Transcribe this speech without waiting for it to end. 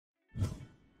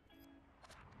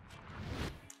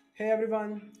Hey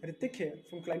everyone, Ritik here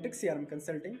from Clientech CRM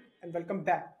Consulting and welcome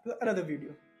back to another video.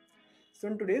 So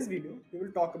in today's video, we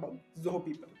will talk about ZOHO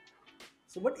People.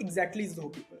 So what exactly is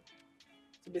ZOHO People?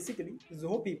 So basically,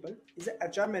 ZOHO People is an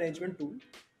HR management tool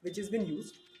which has been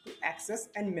used to access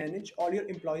and manage all your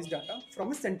employees' data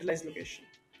from a centralized location.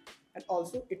 And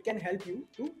also it can help you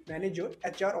to manage your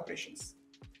HR operations.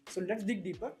 So let's dig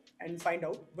deeper and find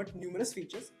out what numerous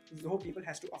features ZOHO People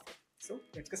has to offer. So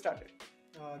let's get started.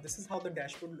 This is how the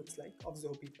dashboard looks like of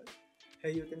ZOHO People.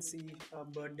 Here you can see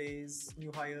birthdays,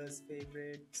 new hires,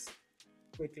 favorites,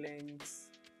 quick links,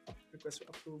 request for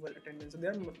approval, attendance. So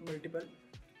there are multiple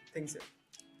things here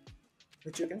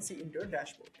which you can see into your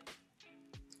dashboard.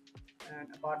 And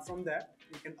apart from that,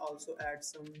 you can also add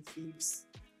some feeds.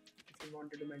 If you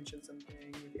wanted to mention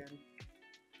something, you can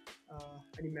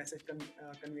any message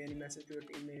convey any message to your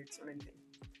teammates or anything.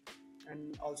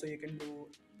 And also you can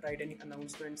write any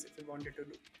announcements if you wanted to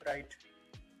write,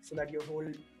 so that your whole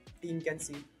team can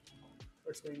see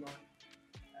what's going on.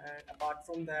 And apart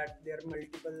from that, there are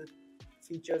multiple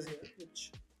features here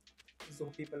which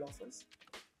ZOHO People offers.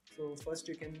 So first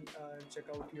you can check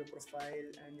out your profile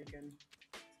and you can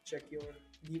check your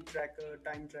leave tracker,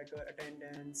 time tracker,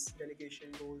 attendance, delegation,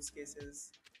 goals,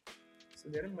 cases. So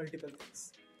there are multiple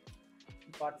things.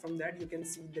 Apart from that, you can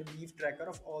see the leave tracker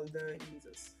of all the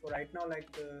users. For right now,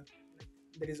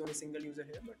 there is only a single user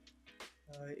here, but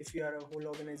if you are a whole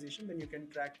organization, then you can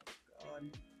track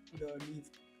the leave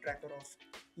tracker of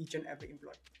each and every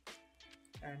employee.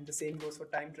 And the same goes for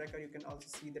time tracker. You can also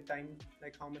see the time,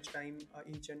 like how much time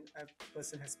each and every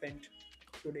person has spent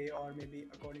today, or maybe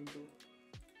according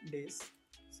to days.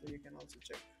 So you can also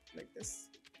check like this.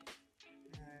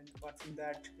 And apart from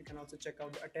that, you can also check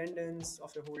out the attendance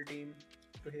of your whole team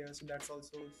to here. So that's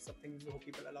also something ZOHO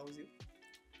People allows you.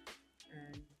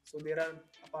 And so there are,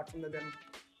 apart from that, then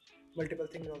multiple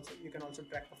things also. You can also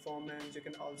track performance. You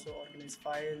can also organize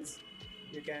files.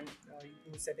 You can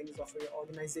do settings of your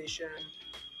organization,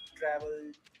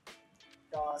 travel,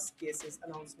 tasks, cases,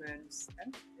 announcements,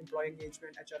 and employee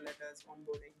engagement, HR letters,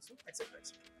 onboarding, so etc.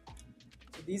 etc.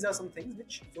 So these are some things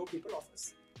which ZOHO People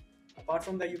offers. Apart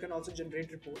from that, you can also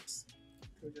generate reports.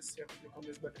 So just you have to click on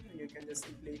this button and you can just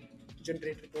simply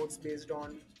generate reports based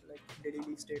on like daily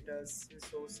leave status,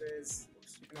 resources.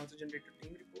 You can also generate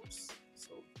team reports.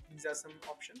 So these are some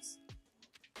options.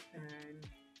 And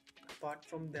apart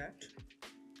from that,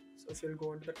 so if you'll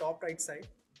go into the top right side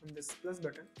on this plus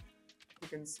button, you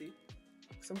can see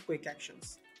some quick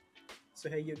actions. So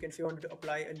here you can, if you want to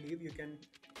apply a leave, you can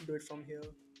do it from here.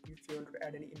 If you want to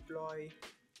add any employee,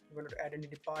 you want to add any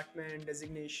department,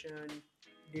 designation,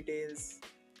 details.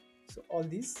 So all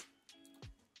these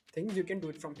things you can do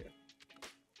it from here.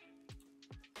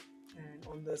 And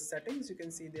on the settings, you can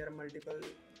see there are multiple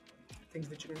things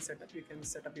which you can set up. You can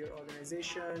set up your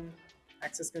organization,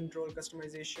 access control,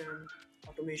 customization,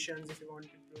 automations if you want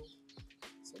to.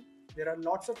 So there are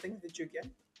lots of things which you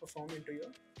can perform into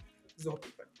your ZOHO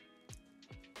People.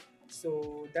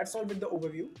 So that's all with the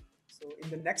overview. So in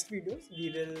the next videos, we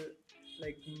will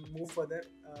move further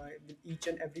with each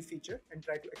and every feature and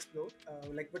try to explore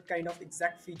like what kind of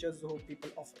exact features ZOHO People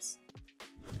offers.